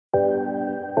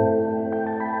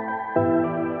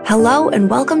Hello and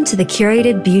welcome to the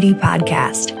Curated Beauty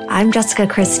Podcast. I'm Jessica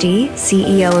Christie,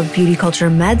 CEO of Beauty Culture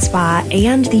Med Spa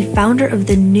and the founder of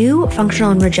the new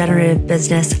functional and regenerative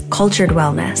business, Cultured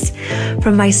Wellness.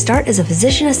 From my start as a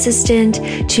physician assistant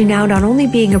to now not only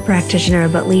being a practitioner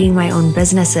but leading my own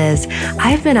businesses,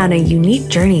 I've been on a unique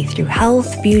journey through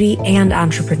health, beauty, and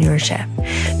entrepreneurship.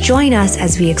 Join us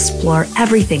as we explore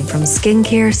everything from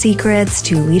skincare secrets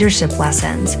to leadership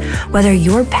lessons. Whether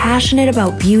you're passionate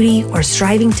about beauty or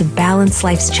striving to balance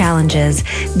life's challenges,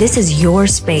 this is your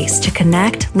space to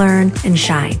connect, learn, and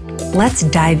shine. Let's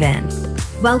dive in.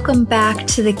 Welcome back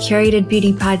to the Curated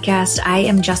Beauty Podcast. I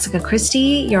am Jessica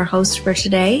Christie, your host for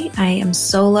today. I am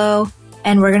solo,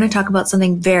 and we're going to talk about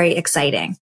something very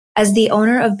exciting. As the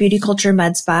owner of Beauty Culture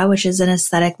Med Spa, which is an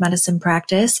aesthetic medicine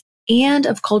practice, and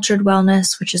of Cultured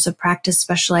Wellness, which is a practice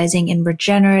specializing in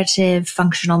regenerative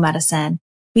functional medicine,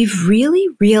 we've really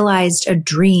realized a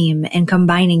dream in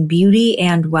combining beauty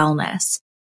and wellness.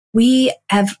 We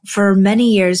have for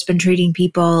many years been treating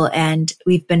people and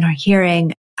we've been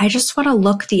hearing, I just want to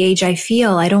look the age I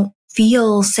feel. I don't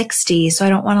feel 60, so I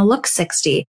don't want to look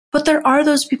 60. But there are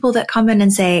those people that come in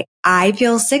and say, I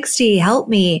feel 60, help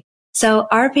me. So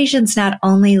our patients not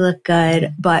only look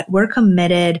good, but we're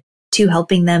committed to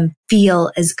helping them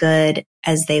feel as good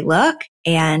as they look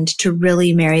and to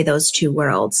really marry those two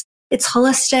worlds. It's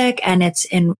holistic and it's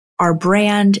in our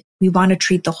brand. We want to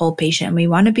treat the whole patient. We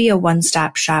want to be a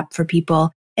one-stop shop for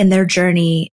people in their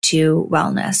journey to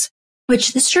wellness,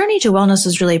 which this journey to wellness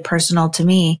is really personal to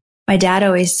me. My dad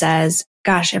always says,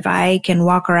 gosh, if I can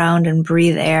walk around and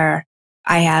breathe air,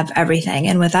 I have everything.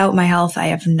 And without my health, I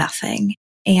have nothing.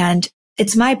 And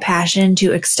it's my passion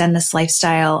to extend this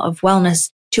lifestyle of wellness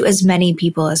to as many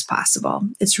people as possible.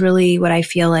 It's really what I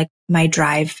feel like my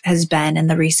drive has been in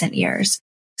the recent years.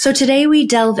 So today we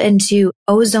delve into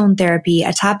ozone therapy,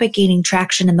 a topic gaining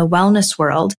traction in the wellness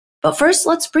world. But first,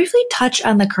 let's briefly touch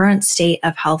on the current state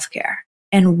of healthcare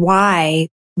and why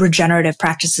regenerative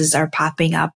practices are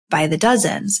popping up by the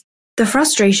dozens. The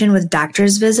frustration with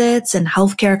doctor's visits and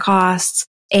healthcare costs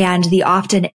and the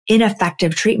often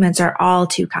ineffective treatments are all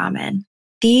too common.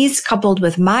 These, coupled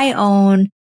with my own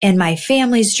and my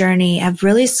family's journey, have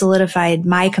really solidified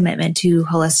my commitment to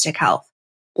holistic health.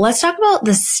 Let's talk about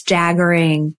the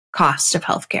staggering cost of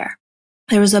healthcare.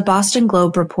 There was a Boston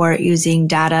Globe report using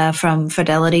data from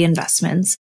Fidelity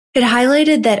Investments. It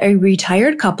highlighted that a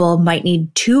retired couple might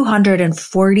need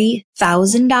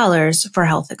 $240,000 for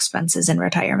health expenses in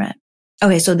retirement.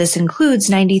 Okay, so this includes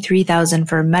 $93,000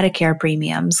 for Medicare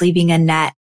premiums, leaving a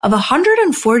net of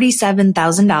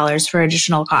 $147,000 for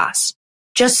additional costs,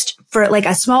 just for like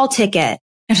a small ticket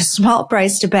and a small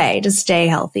price to pay to stay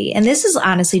healthy. And this is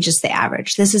honestly just the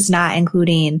average. This is not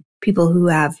including people who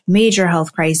have major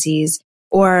health crises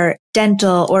or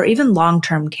dental or even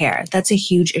long-term care. That's a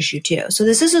huge issue too. So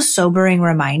this is a sobering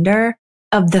reminder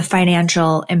of the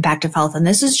financial impact of health. And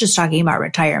this is just talking about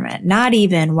retirement, not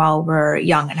even while we're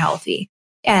young and healthy.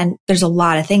 And there's a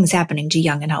lot of things happening to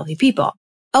young and healthy people.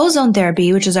 Ozone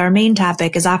therapy, which is our main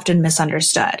topic, is often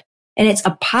misunderstood. And it's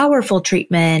a powerful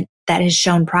treatment that has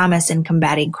shown promise in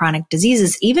combating chronic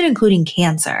diseases, even including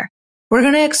cancer. We're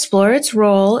going to explore its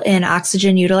role in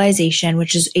oxygen utilization,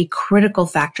 which is a critical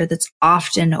factor that's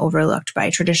often overlooked by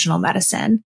traditional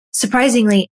medicine.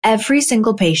 Surprisingly, every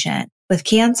single patient with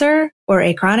cancer or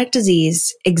a chronic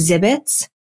disease exhibits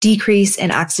decrease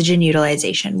in oxygen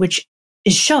utilization, which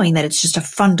is showing that it's just a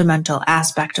fundamental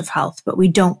aspect of health, but we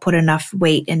don't put enough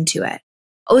weight into it.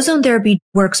 Ozone therapy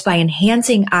works by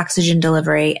enhancing oxygen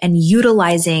delivery and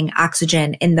utilizing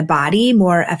oxygen in the body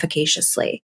more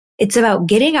efficaciously. It's about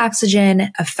getting oxygen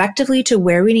effectively to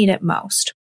where we need it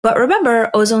most. But remember,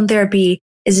 ozone therapy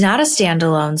is not a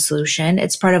standalone solution.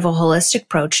 It's part of a holistic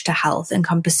approach to health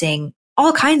encompassing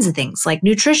all kinds of things like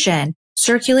nutrition,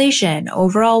 circulation,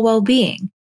 overall well-being.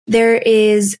 There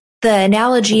is the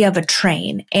analogy of a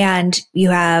train, and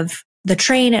you have the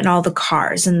train and all the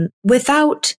cars. And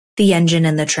without the engine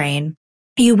in the train,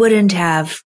 you wouldn't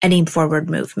have any forward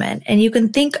movement. And you can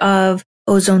think of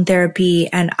ozone therapy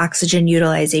and oxygen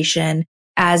utilization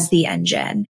as the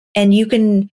engine. And you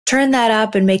can turn that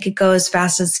up and make it go as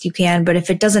fast as you can. But if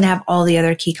it doesn't have all the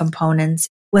other key components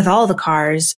with all the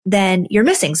cars, then you're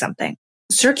missing something.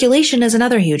 Circulation is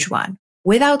another huge one.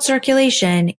 Without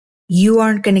circulation, you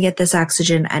aren't going to get this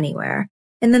oxygen anywhere.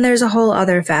 And then there's a whole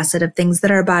other facet of things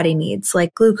that our body needs,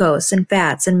 like glucose and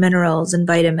fats and minerals and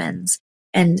vitamins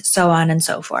and so on and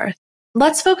so forth.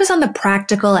 Let's focus on the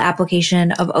practical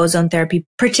application of ozone therapy,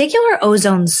 particular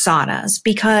ozone saunas,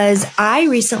 because I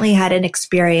recently had an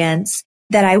experience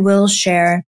that I will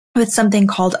share with something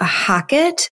called a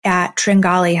HOCATT at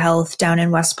Tringali Health down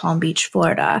in West Palm Beach,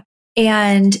 Florida.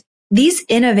 And these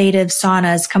innovative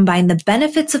saunas combine the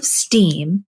benefits of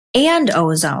steam and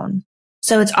ozone.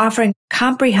 So it's offering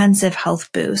comprehensive health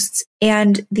boosts.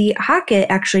 And the HOCATT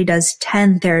actually does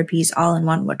 10 therapies all in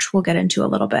one, which we'll get into a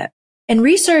little bit. And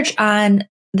research on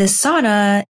this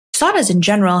saunas in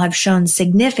general have shown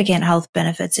significant health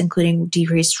benefits, including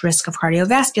decreased risk of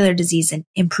cardiovascular disease and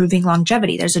improving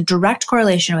longevity. There's a direct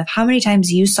correlation with how many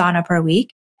times you sauna per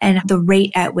week and the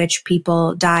rate at which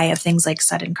people die of things like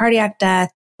sudden cardiac death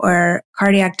or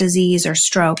cardiac disease or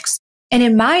strokes. And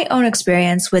in my own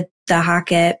experience with the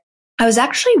HOCATT, I was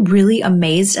actually really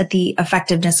amazed at the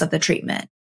effectiveness of the treatment.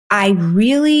 I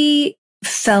really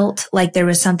felt like there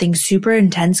was something super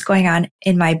intense going on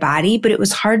in my body, but it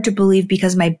was hard to believe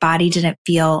because my body didn't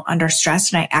feel under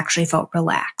stress and I actually felt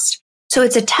relaxed. So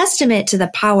it's a testament to the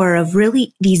power of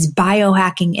really these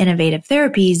biohacking innovative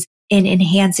therapies in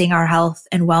enhancing our health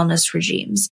and wellness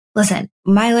regimes. Listen,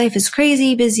 my life is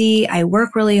crazy busy. I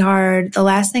work really hard. The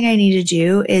last thing I need to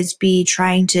do is be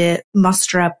trying to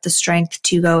muster up the strength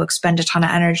to go expend a ton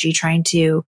of energy trying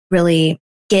to really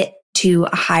get to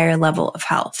a higher level of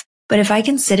health. But if I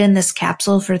can sit in this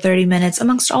capsule for 30 minutes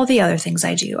amongst all the other things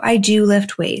I do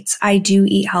lift weights, I do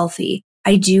eat healthy,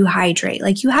 I do hydrate.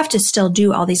 Like you have to still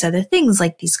do all these other things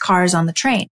like these cars on the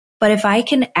train. But if I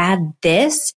can add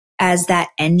this as that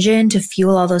engine to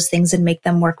fuel all those things and make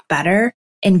them work better,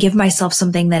 and give myself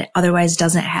something that it otherwise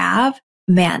doesn't have,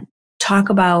 man, talk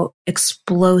about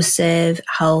explosive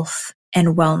health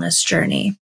and wellness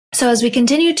journey. So as we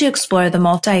continue to explore the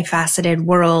multifaceted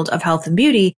world of health and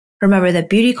beauty, remember that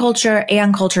beauty culture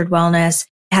and cultured wellness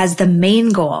has the main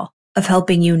goal of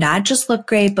helping you not just look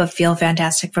great, but feel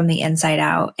fantastic from the inside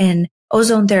out. And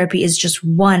ozone therapy is just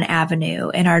one avenue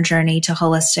in our journey to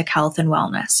holistic health and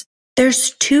wellness.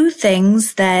 There's two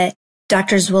things that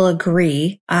doctors will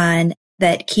agree on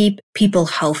that keep people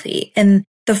healthy. And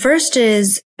the first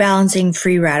is balancing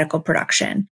free radical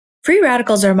production. Free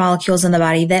radicals are molecules in the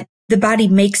body that the body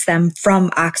makes them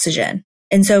from oxygen.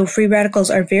 And so free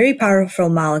radicals are very powerful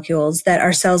molecules that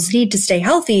our cells need to stay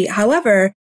healthy.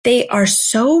 However, they are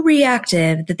so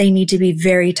reactive that they need to be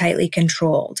very tightly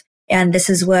controlled. And this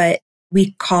is what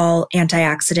we call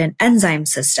antioxidant enzyme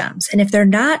systems. And if they're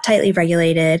not tightly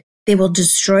regulated, they will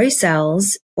destroy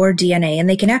cells or DNA, and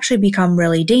they can actually become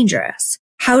really dangerous.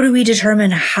 How do we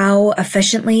determine how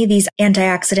efficiently these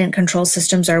antioxidant control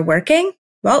systems are working?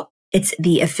 Well, it's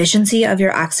the efficiency of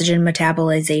your oxygen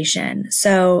metabolization.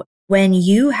 So when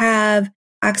you have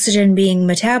oxygen being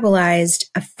metabolized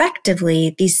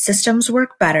effectively, these systems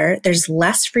work better. There's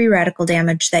less free radical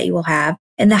damage that you will have,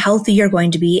 and the healthier you're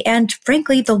going to be, and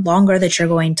frankly, the longer that you're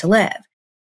going to live.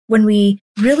 When we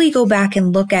really go back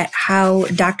and look at how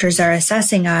doctors are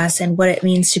assessing us and what it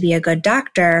means to be a good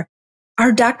doctor,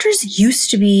 our doctors used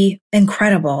to be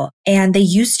incredible and they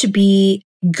used to be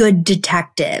good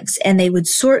detectives and they would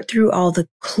sort through all the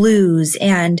clues.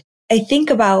 And I think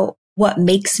about what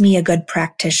makes me a good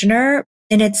practitioner,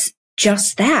 and it's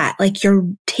just that. Like you're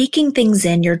taking things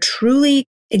in, you're truly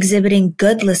exhibiting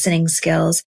good listening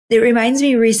skills. It reminds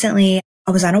me recently,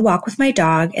 I was on a walk with my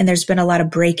dog and there's been a lot of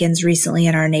break-ins recently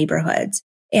in our neighborhoods.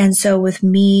 And so with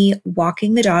me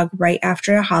walking the dog right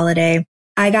after a holiday,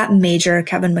 I got major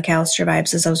Kevin McAllister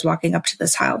vibes as I was walking up to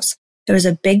this house. There was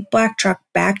a big black truck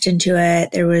backed into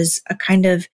it. There was a kind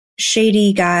of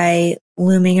shady guy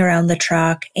looming around the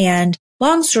truck. And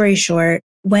long story short,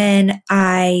 when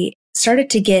I started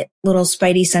to get little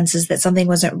spidey senses that something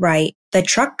wasn't right, the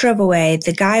truck drove away.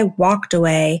 The guy walked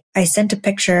away. I sent a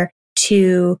picture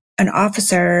to an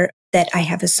officer that I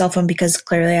have his cell phone because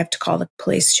clearly I have to call the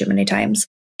police too many times.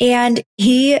 And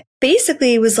he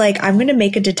basically was like, I'm going to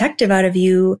make a detective out of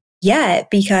you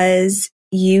yet because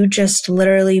you just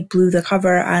literally blew the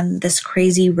cover on this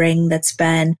crazy ring that's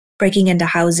been breaking into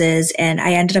houses. And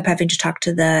I ended up having to talk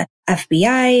to the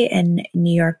FBI and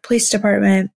New York Police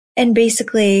Department. And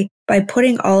basically by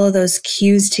putting all of those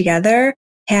cues together,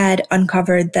 had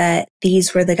uncovered that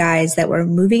these were the guys that were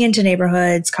moving into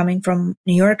neighborhoods coming from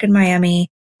New York and Miami,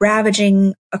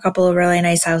 ravaging a couple of really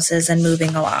nice houses and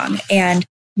moving along. And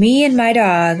me and my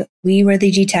dog, we were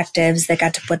the detectives that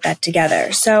got to put that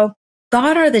together. So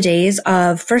gone are the days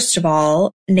of, first of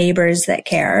all, neighbors that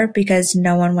care because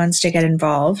no one wants to get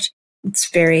involved. It's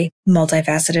very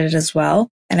multifaceted as well,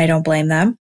 and I don't blame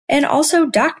them. And also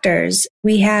doctors.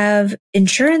 We have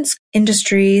insurance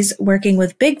industries working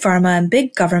with big pharma and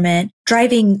big government,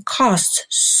 driving costs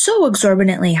so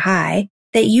exorbitantly high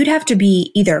that you'd have to be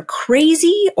either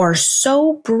crazy or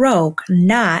so broke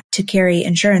not to carry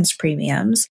insurance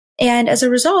premiums. And as a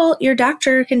result, your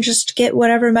doctor can just get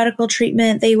whatever medical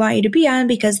treatment they want you to be on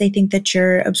because they think that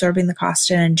you're absorbing the cost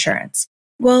in insurance.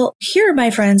 Well, here, my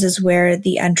friends, is where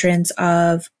the entrance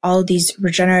of all these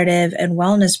regenerative and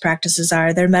wellness practices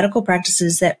are. They're medical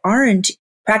practices that aren't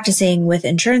practicing with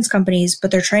insurance companies,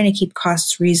 but they're trying to keep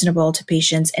costs reasonable to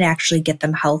patients and actually get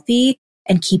them healthy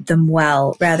and keep them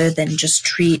well rather than just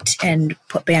treat and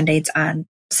put Band-Aids on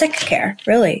sick care.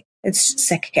 Really, it's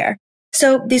sick care.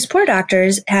 So these poor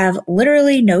doctors have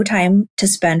literally no time to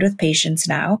spend with patients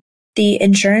now. The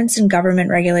insurance and government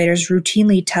regulators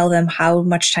routinely tell them how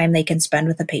much time they can spend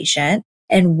with a patient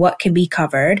and what can be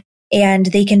covered. And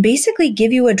they can basically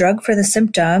give you a drug for the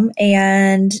symptom,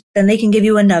 and then they can give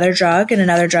you another drug and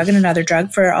another drug and another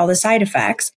drug for all the side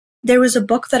effects. There was a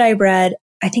book that I read,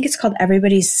 I think it's called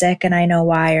Everybody's Sick and I Know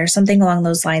Why, or something along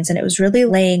those lines. And it was really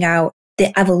laying out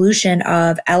the evolution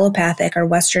of allopathic or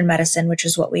Western medicine, which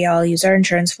is what we all use our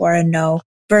insurance for and know,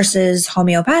 versus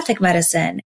homeopathic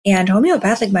medicine. And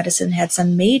homeopathic medicine had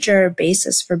some major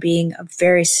basis for being a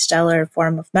very stellar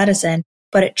form of medicine,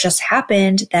 but it just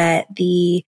happened that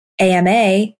the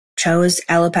AMA chose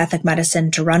allopathic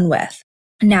medicine to run with.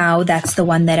 Now that's the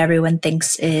one that everyone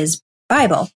thinks is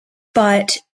Bible.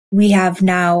 But we have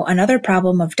now another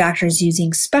problem of doctors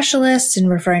using specialists and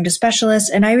referring to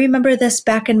specialists. And I remember this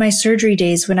back in my surgery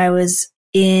days when I was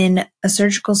in a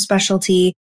surgical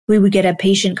specialty. We would get a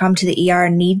patient come to the ER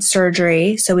and need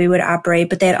surgery. So we would operate,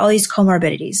 but they had all these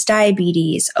comorbidities,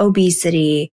 diabetes,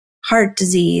 obesity, heart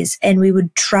disease. And we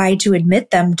would try to admit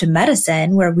them to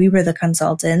medicine where we were the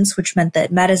consultants, which meant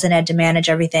that medicine had to manage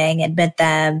everything, admit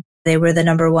them. They were the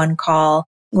number one call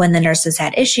when the nurses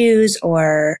had issues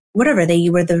or whatever. They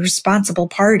were the responsible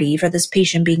party for this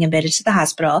patient being admitted to the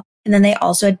hospital. And then they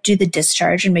also had to do the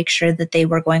discharge and make sure that they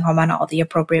were going home on all the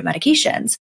appropriate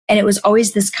medications. And it was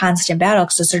always this constant battle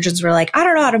because the surgeons were like, I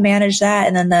don't know how to manage that.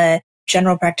 And then the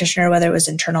general practitioner, whether it was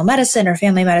internal medicine or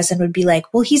family medicine, would be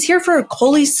like, well, he's here for a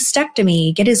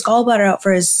cholecystectomy, get his gallbladder out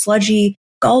for his sludgy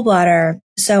gallbladder.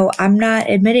 So I'm not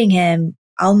admitting him.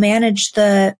 I'll manage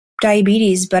the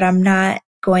diabetes, but I'm not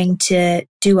going to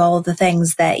do all of the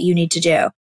things that you need to do.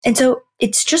 And so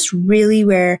it's just really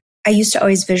where I used to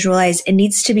always visualize it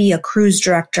needs to be a cruise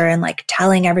director and like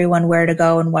telling everyone where to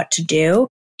go and what to do.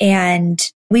 And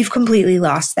we've completely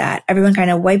lost that. Everyone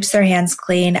kind of wipes their hands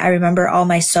clean. I remember all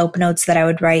my SOAP notes that I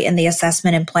would write in the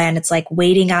assessment and plan. It's like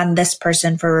waiting on this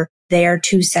person for their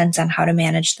 2 cents on how to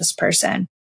manage this person.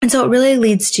 And so it really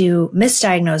leads to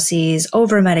misdiagnoses,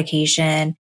 over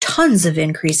medication, tons of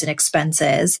increase in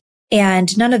expenses.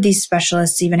 And none of these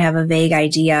specialists even have a vague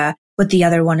idea what the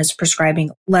other one is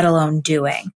prescribing, let alone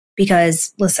doing.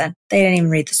 Because listen, they didn't even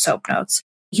read the SOAP notes.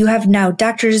 You have now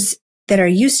doctors that are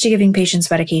used to giving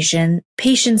patients medication,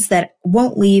 patients that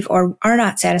won't leave or are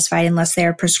not satisfied unless they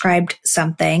are prescribed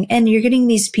something. And you're getting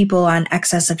these people on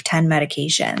excess of 10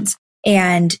 medications.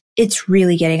 And it's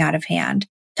really getting out of hand.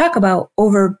 Talk about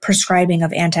over prescribing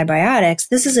of antibiotics.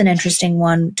 This is an interesting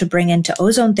one to bring into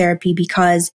ozone therapy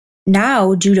because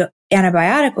now due to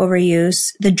antibiotic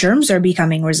overuse, the germs are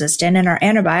becoming resistant and our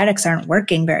antibiotics aren't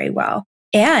working very well.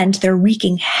 And they're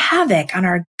wreaking havoc on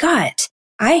our gut.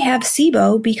 I have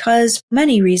SIBO because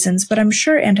many reasons, but I'm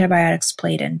sure antibiotics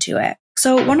played into it.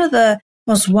 So one of the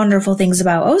most wonderful things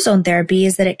about ozone therapy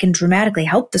is that it can dramatically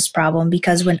help this problem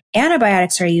because when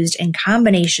antibiotics are used in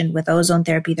combination with ozone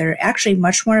therapy, they're actually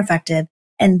much more effective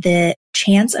and the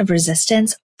chance of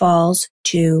resistance falls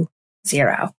to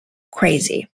 0.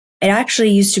 Crazy. It actually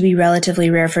used to be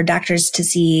relatively rare for doctors to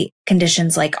see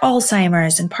conditions like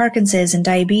Alzheimer's and Parkinson's and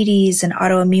diabetes and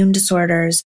autoimmune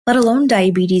disorders, let alone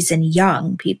diabetes in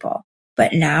young people.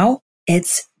 But now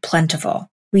it's plentiful.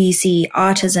 We see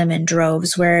autism in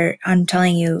droves where I'm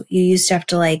telling you, you used to have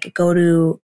to like go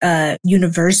to a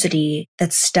university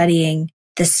that's studying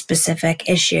this specific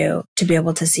issue to be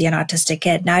able to see an autistic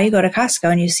kid. Now you go to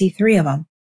Costco and you see 3 of them.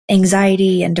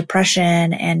 Anxiety and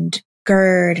depression and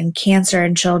GERD and cancer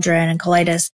in children and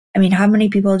colitis. I mean, how many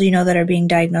people do you know that are being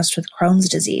diagnosed with Crohn's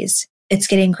disease? It's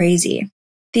getting crazy.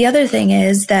 The other thing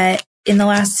is that in the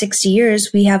last 60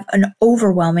 years, we have an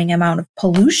overwhelming amount of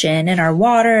pollution in our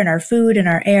water and our food and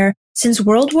our air. Since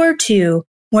World War II,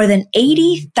 more than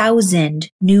 80,000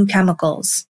 new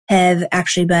chemicals have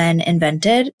actually been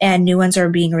invented and new ones are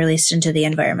being released into the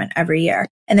environment every year.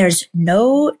 And there's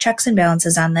no checks and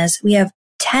balances on this. We have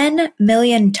 10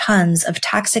 million tons of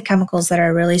toxic chemicals that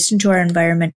are released into our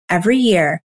environment every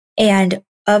year. And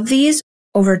of these,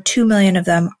 over 2 million of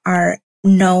them are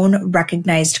known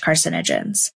recognized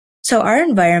carcinogens. So our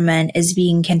environment is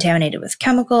being contaminated with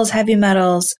chemicals, heavy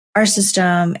metals. Our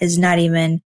system is not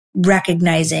even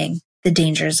recognizing the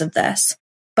dangers of this.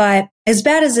 But as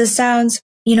bad as this sounds,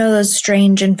 you know, those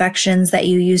strange infections that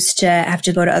you used to have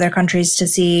to go to other countries to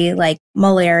see, like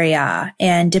malaria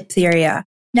and diphtheria.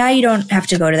 Now you don't have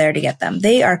to go to there to get them.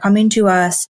 They are coming to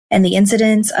us, and the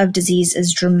incidence of disease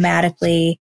is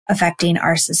dramatically affecting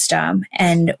our system.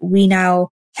 And we now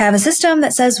have a system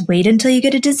that says, wait until you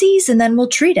get a disease and then we'll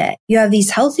treat it. You have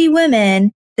these healthy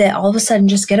women that all of a sudden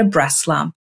just get a breast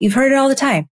lump. You've heard it all the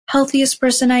time. Healthiest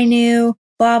person I knew,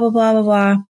 blah, blah, blah, blah,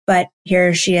 blah. But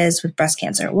here she is with breast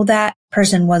cancer. Well, that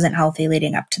person wasn't healthy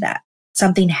leading up to that.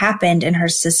 Something happened in her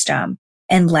system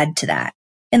and led to that.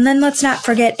 And then let's not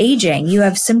forget aging. You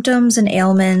have symptoms and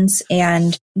ailments,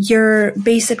 and you're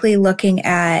basically looking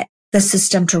at the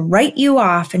system to write you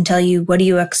off and tell you, what do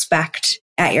you expect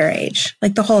at your age?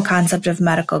 Like, the whole concept of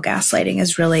medical gaslighting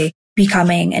is really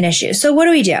becoming an issue. So what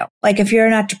do we do? Like, if you're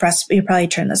not depressed, you probably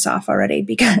turn this off already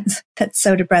because that's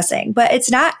so depressing. But it's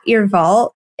not your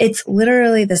fault. It's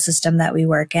literally the system that we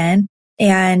work in.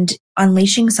 And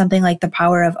unleashing something like the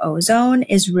power of ozone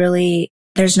is really,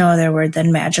 there's no other word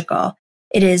than magical.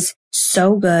 It is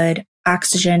so good.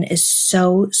 Oxygen is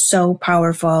so, so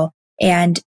powerful.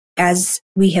 And as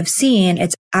we have seen,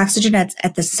 it's oxygen that's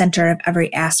at the center of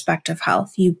every aspect of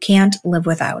health. You can't live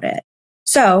without it.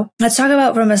 So let's talk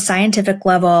about from a scientific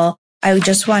level. I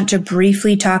just want to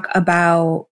briefly talk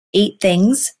about 8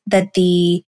 things that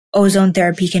the ozone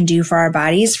therapy can do for our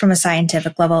bodies from a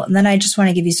scientific level. And then I just want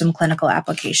to give you some clinical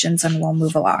applications and we'll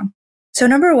move along. So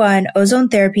number 1, ozone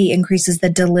therapy increases the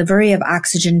delivery of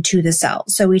oxygen to the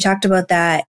cells. So we talked about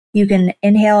that. You can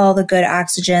inhale all the good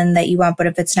oxygen that you want, but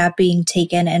if it's not being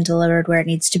taken and delivered where it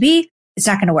needs to be, it's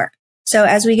not going to work. So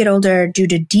as we get older, due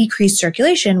to decreased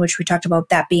circulation, which we talked about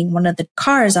that being one of the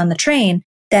cars on the train,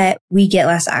 that we get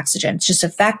less oxygen. It's just a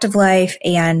fact of life.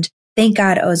 And thank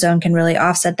God ozone can really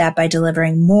offset that by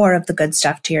delivering more of the good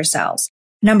stuff to your cells.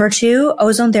 Number 2,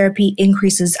 ozone therapy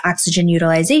increases oxygen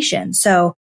utilization.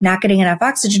 So not getting enough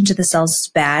oxygen to the cells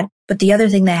is bad. But the other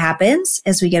thing that happens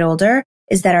as we get older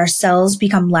is that our cells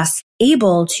become less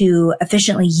able to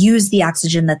efficiently use the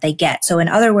oxygen that they get. So in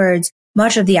other words,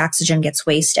 much of the oxygen gets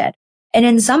wasted. And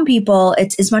in some people,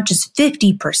 it's as much as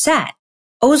 50%.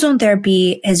 Ozone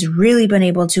therapy has really been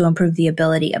able to improve the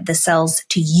ability of the cells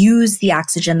to use the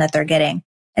oxygen that they're getting.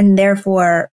 And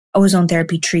therefore, ozone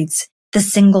therapy treats the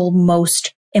single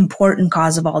most important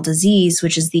cause of all disease,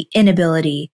 which is the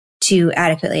inability to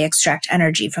adequately extract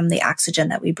energy from the oxygen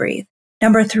that we breathe.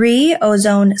 Number 3,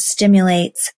 ozone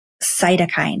stimulates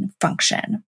cytokine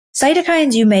function.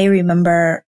 Cytokines, you may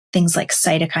remember things like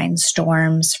cytokine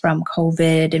storms from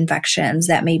COVID infections.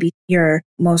 That may be your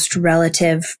most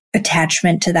relative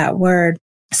attachment to that word.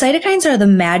 Cytokines are the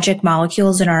magic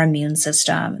molecules in our immune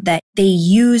system that they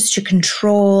use to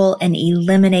control and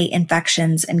eliminate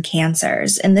infections and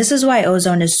cancers. And this is why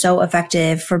ozone is so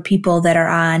effective for people that are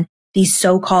on these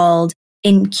so-called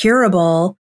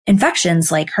incurable infections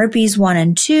like herpes 1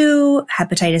 and 2,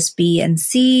 hepatitis B and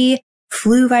C,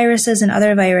 flu viruses, and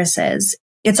other viruses.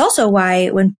 It's also why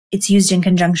when it's used in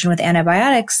conjunction with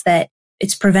antibiotics that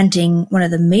it's preventing one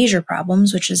of the major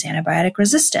problems, which is antibiotic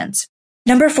resistance.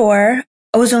 Number 4,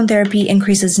 ozone therapy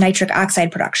increases nitric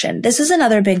oxide production. This is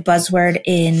another big buzzword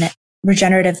in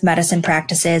regenerative medicine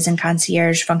practices and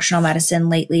concierge functional medicine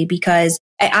lately, because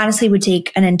I honestly would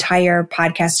take an entire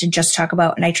podcast to just talk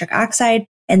about nitric oxide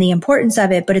and the importance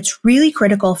of it, but it's really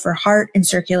critical for heart and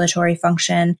circulatory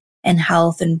function and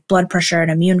health and blood pressure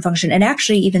and immune function and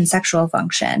actually even sexual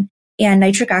function. And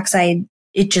nitric oxide,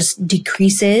 it just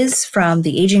decreases from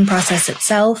the aging process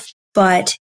itself,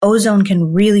 but ozone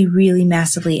can really, really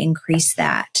massively increase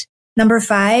that. Number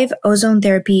 5, ozone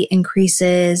therapy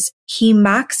increases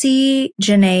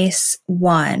hemoxygenase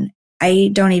 1. I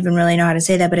don't even really know how to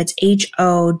say that, but it's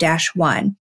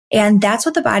HO-1. And that's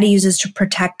what the body uses to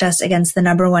protect us against the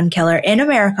number 1 killer in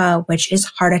America, which is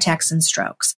heart attacks and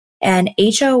strokes. And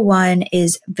HO1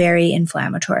 is very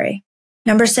inflammatory.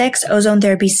 Number 6, ozone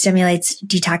therapy stimulates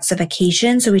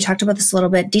detoxification. So we talked about this a little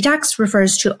bit. Detox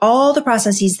refers to all the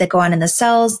processes that go on in the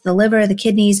cells, the liver, the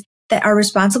kidneys that are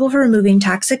responsible for removing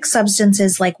toxic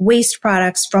substances like waste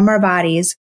products from our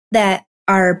bodies that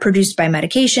are produced by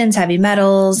medications, heavy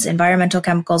metals, environmental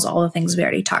chemicals, all the things we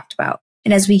already talked about.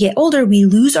 And as we get older, we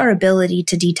lose our ability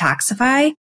to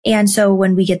detoxify. And so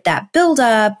when we get that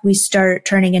buildup, we start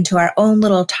turning into our own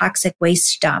little toxic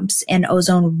waste dumps, and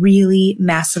ozone really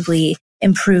massively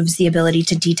improves the ability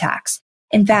to detox.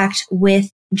 In fact,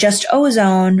 with just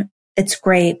ozone, it's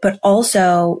great, but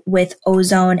also with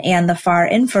ozone and the far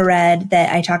infrared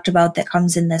that I talked about that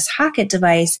comes in this HOCATT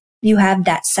device, you have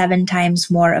that 7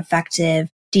 times more effective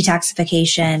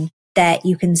detoxification that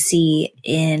you can see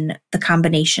in the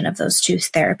combination of those 2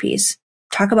 therapies.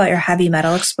 Talk about your heavy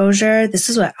metal exposure. This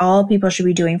is what all people should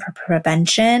be doing for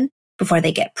prevention. before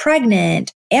they get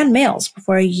pregnant, and males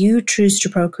before you choose to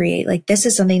procreate. Like, this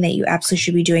is something that you absolutely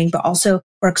should be doing, but also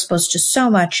we're exposed to so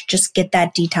much. Just get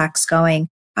that detox going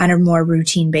on a more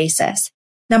routine basis.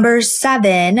 Number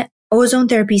 7, ozone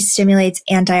therapy stimulates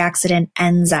antioxidant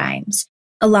enzymes.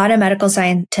 A lot of medical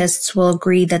scientists will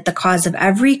agree that the cause of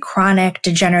every chronic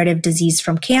degenerative disease,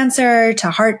 from cancer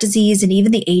to heart disease and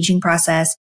even the aging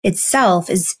process itself,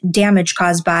 is damage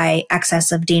caused by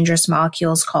excess of dangerous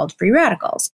molecules called free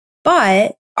radicals.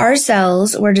 But our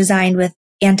cells were designed with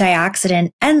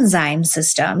antioxidant enzyme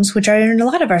systems, which are in a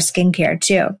lot of our skincare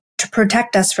too, to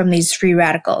protect us from these free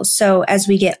radicals. So as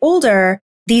we get older,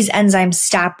 these enzymes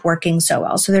stop working so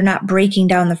well. So they're not breaking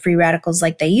down the free radicals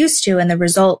like they used to. And the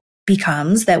result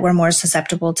becomes that we're more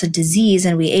susceptible to disease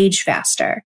and we age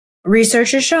faster.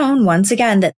 Research has shown, once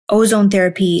again, that ozone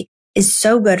therapy is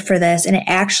so good for this, and it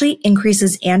actually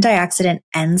increases antioxidant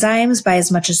enzymes by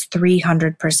as much as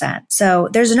 300%. So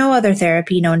there's no other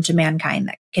therapy known to mankind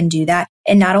that can do that.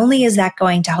 And not only is that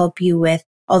going to help you with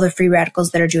all the free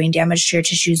radicals that are doing damage to your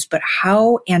tissues, but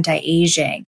how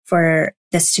anti-aging for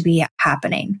this to be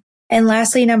happening. And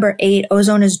lastly, number 8,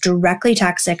 ozone is directly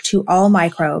toxic to all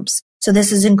microbes. So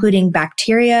this is including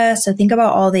bacteria. So think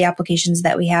about all the applications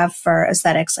that we have for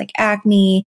aesthetics, like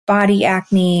acne, body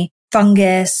acne,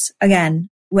 fungus, again,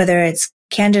 whether it's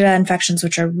candida infections,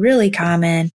 which are really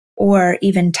common, or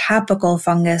even topical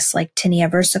fungus like tinea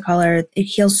versicolor. It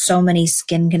heals so many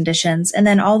skin conditions. And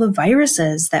then all the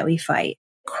viruses that we fight.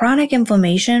 Chronic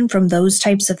inflammation from those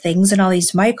types of things and all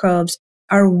these microbes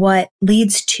are what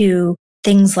leads to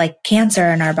things like cancer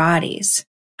in our bodies.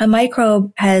 A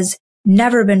microbe has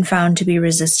never been found to be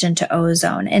resistant to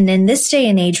ozone. And in this day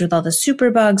and age, with all the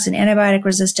superbugs and antibiotic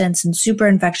resistance and super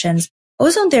infections,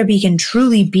 ozone therapy can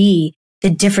truly be the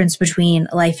difference between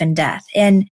life and death.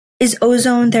 And is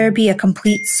ozone therapy a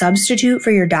complete substitute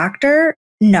for your doctor?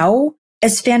 No.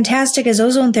 As fantastic as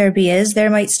ozone therapy is, there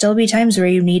might still be times where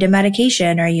you need a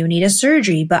medication or you need a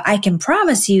surgery, but I can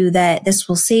promise you that this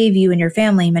will save you and your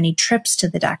family many trips to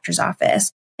the doctor's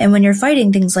office. And when you're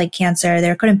fighting things like cancer,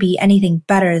 there couldn't be anything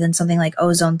better than something like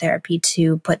ozone therapy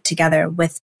to put together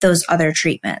with those other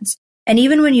treatments. And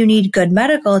even when you need good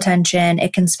medical attention,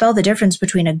 it can spell the difference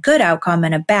between a good outcome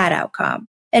and a bad outcome.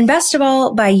 And best of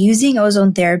all, by using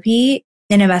ozone therapy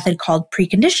in a method called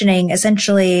preconditioning,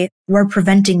 essentially, we're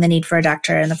preventing the need for a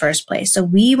doctor in the first place. So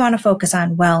we want to focus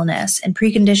on wellness, and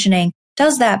preconditioning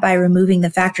does that by removing the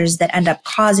factors that end up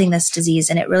causing this disease,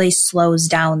 and it really slows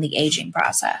down the aging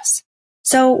process.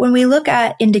 So when we look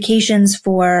at indications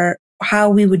for how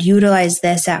we would utilize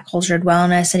this at Cultured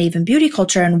Wellness and even Beauty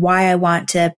Culture, and why I want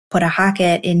to put a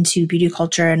HOCATT into Beauty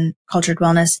Culture and Cultured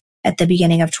Wellness at the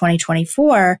beginning of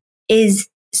 2024, is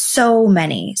so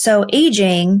many. So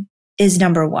aging is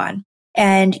number 1.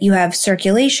 And you have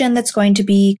circulation that's going to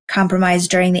be compromised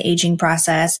during the aging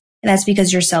process. And that's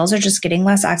because your cells are just getting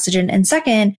less oxygen. And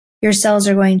second, your cells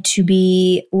are going to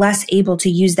be less able to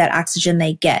use that oxygen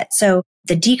they get. So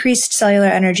the decreased cellular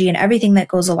energy and everything that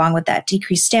goes along with that,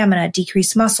 decreased stamina,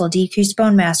 decreased muscle, decreased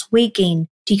bone mass, weight gain,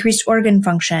 decreased organ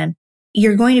function,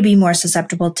 you're going to be more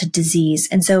susceptible to disease.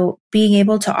 And so being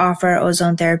able to offer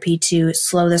ozone therapy to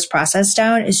slow this process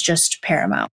down is just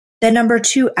paramount. The number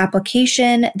 2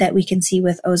 application that we can see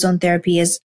with ozone therapy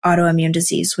is autoimmune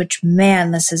disease, which,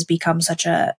 man, this has become such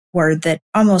a word that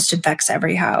almost infects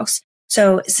every house.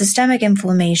 So systemic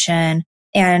inflammation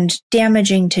and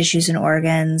damaging tissues and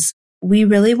organs. We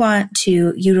really want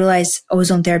to utilize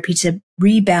ozone therapy to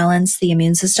rebalance the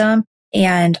immune system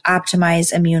and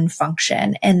optimize immune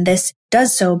function. And this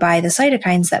does so by the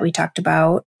cytokines that we talked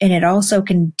about. And it also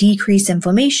can decrease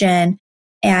inflammation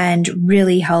and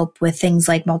really help with things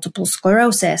like multiple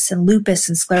sclerosis and lupus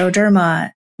and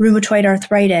scleroderma, rheumatoid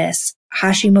arthritis,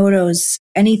 Hashimoto's,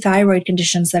 any thyroid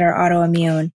conditions that are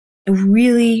autoimmune. A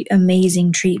really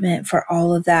amazing treatment for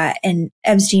all of that. And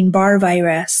Epstein-Barr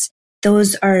virus.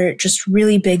 Those are just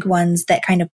really big ones that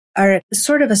kind of are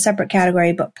sort of a separate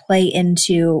category, but play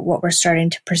into what we're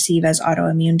starting to perceive as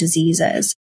autoimmune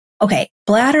diseases. Okay,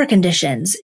 bladder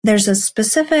conditions. There's a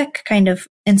specific kind of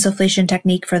insufflation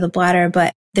technique for the bladder,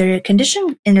 but the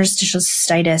condition interstitial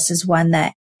cystitis is one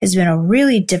that has been a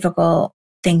really difficult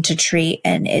thing to treat.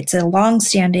 And it's a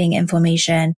long-standing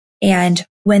inflammation. And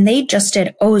when they just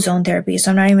did ozone therapy, so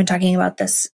I'm not even talking about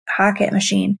this HOCATT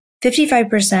machine,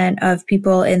 55% of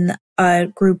people in a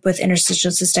group with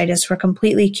interstitial cystitis were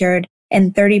completely cured,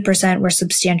 and 30% were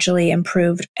substantially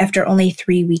improved after only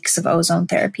 3 weeks of ozone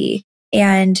therapy.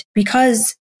 And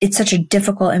because it's such a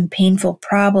difficult and painful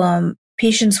problem,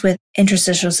 patients with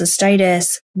interstitial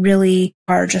cystitis really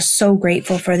are just so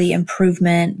grateful for the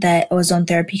improvement that ozone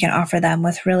therapy can offer them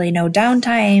with really no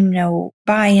downtime, no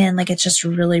buy-in. Like it's just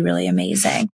really, really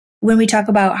amazing. When we talk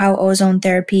about how ozone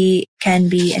therapy can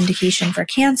be indication for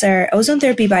cancer, ozone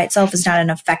therapy by itself is not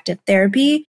an effective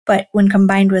therapy, but when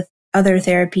combined with other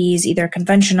therapies, either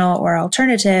conventional or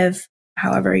alternative,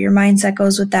 however your mindset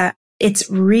goes with that, it's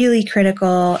really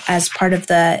critical as part of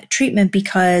the treatment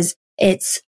because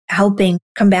it's helping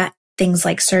combat things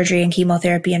like surgery and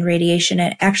chemotherapy and radiation.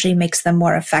 It actually makes them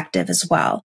more effective as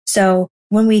well. So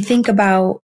when we think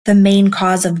about the main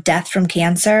cause of death from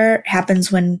cancer happens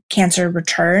when cancer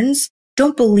returns,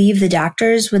 don't believe the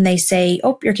doctors when they say,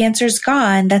 oh, your cancer's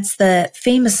gone. That's the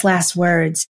famous last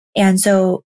words. And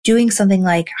so doing something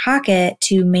like HOCATT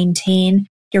to maintain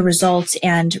your results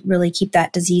and really keep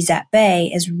that disease at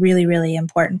bay is really, really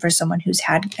important for someone who's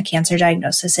had a cancer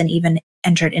diagnosis and even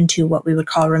entered into what we would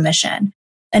call remission.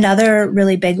 Another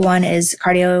really big one is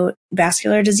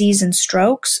cardiovascular disease and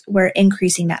strokes. We're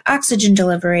increasing that oxygen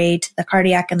delivery to the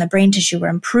cardiac and the brain tissue. We're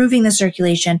improving the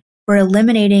circulation. We're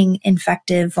eliminating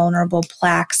infective, vulnerable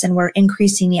plaques, and we're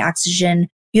increasing the oxygen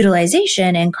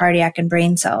utilization in cardiac and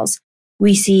brain cells.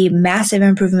 We see massive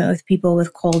improvement with people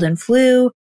with cold and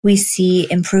flu. We see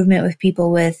improvement with people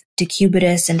with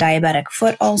decubitus and diabetic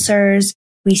foot ulcers.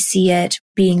 We see it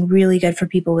being really good for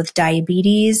people with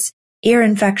diabetes, ear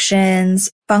infections,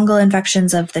 fungal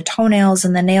infections of the toenails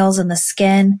and the nails and the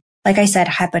skin. Like I said,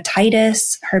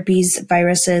 hepatitis, herpes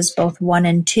viruses, both 1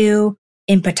 and 2,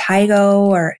 impetigo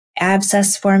or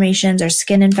abscess formations or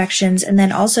skin infections, and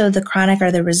then also the chronic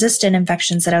or the resistant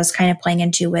infections that I was kind of playing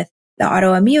into with the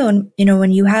autoimmune. You know,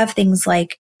 when you have things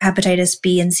like hepatitis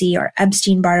B and C or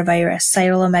Epstein-Barr virus,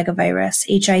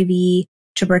 cytomegalovirus, HIV,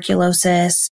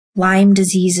 tuberculosis, Lyme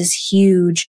disease is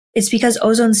huge. It's because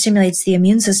ozone stimulates the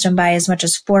immune system by as much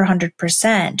as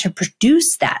 400% to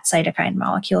produce that cytokine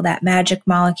molecule, that magic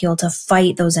molecule to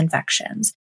fight those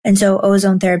infections. And so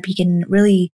ozone therapy can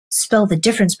really spell the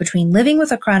difference between living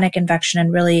with a chronic infection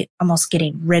and really almost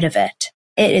getting rid of it.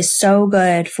 It is so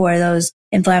good for those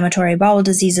inflammatory bowel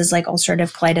diseases like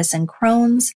ulcerative colitis and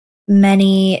Crohn's,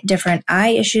 many different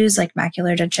eye issues like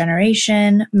macular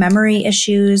degeneration, memory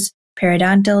issues,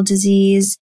 periodontal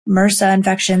disease, MRSA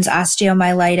infections,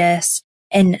 osteomyelitis,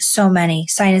 and so many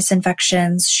sinus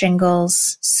infections,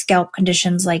 shingles, scalp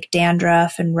conditions like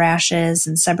dandruff and rashes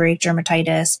and seborrheic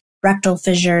dermatitis, rectal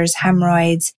fissures,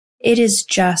 hemorrhoids. It is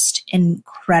just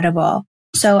incredible.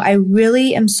 So I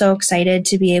really am so excited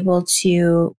to be able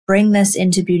to bring this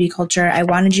into beauty culture. I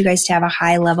wanted you guys to have a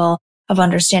high level of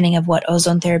understanding of what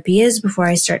ozone therapy is before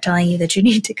I start telling you that you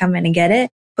need to come in and get it.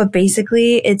 But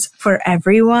basically, it's for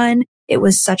everyone. It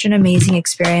was such an amazing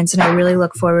experience, and I really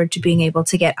look forward to being able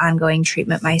to get ongoing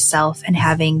treatment myself and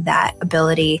having that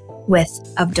ability with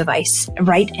a device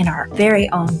right in our very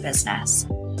own business.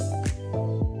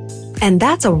 And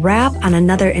that's a wrap on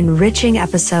another enriching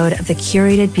episode of the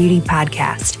Curated Beauty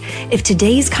Podcast. If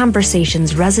today's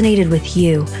conversations resonated with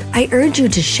you, I urge you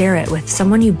to share it with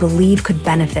someone you believe could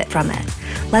benefit from it.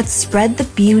 Let's spread the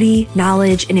beauty,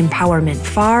 knowledge, and empowerment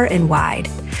far and wide.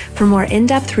 For more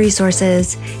in-depth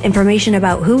resources, information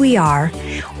about who we are,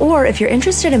 or if you're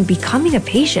interested in becoming a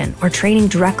patient or training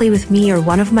directly with me or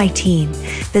one of my team,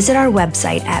 visit our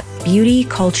website at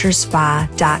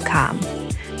beautyculturespa.com.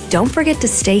 Don't forget to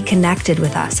stay connected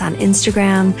with us on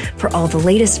Instagram for all the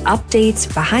latest updates,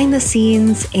 behind the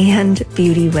scenes, and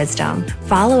beauty wisdom.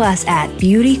 Follow us at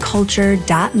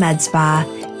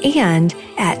beautyculture.medspa and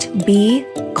at B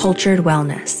Cultured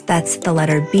Wellness. That's the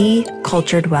letter B,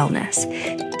 Cultured Wellness.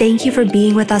 Thank you for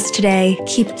being with us today.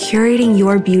 Keep curating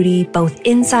your beauty both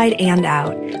inside and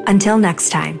out. Until next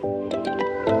time.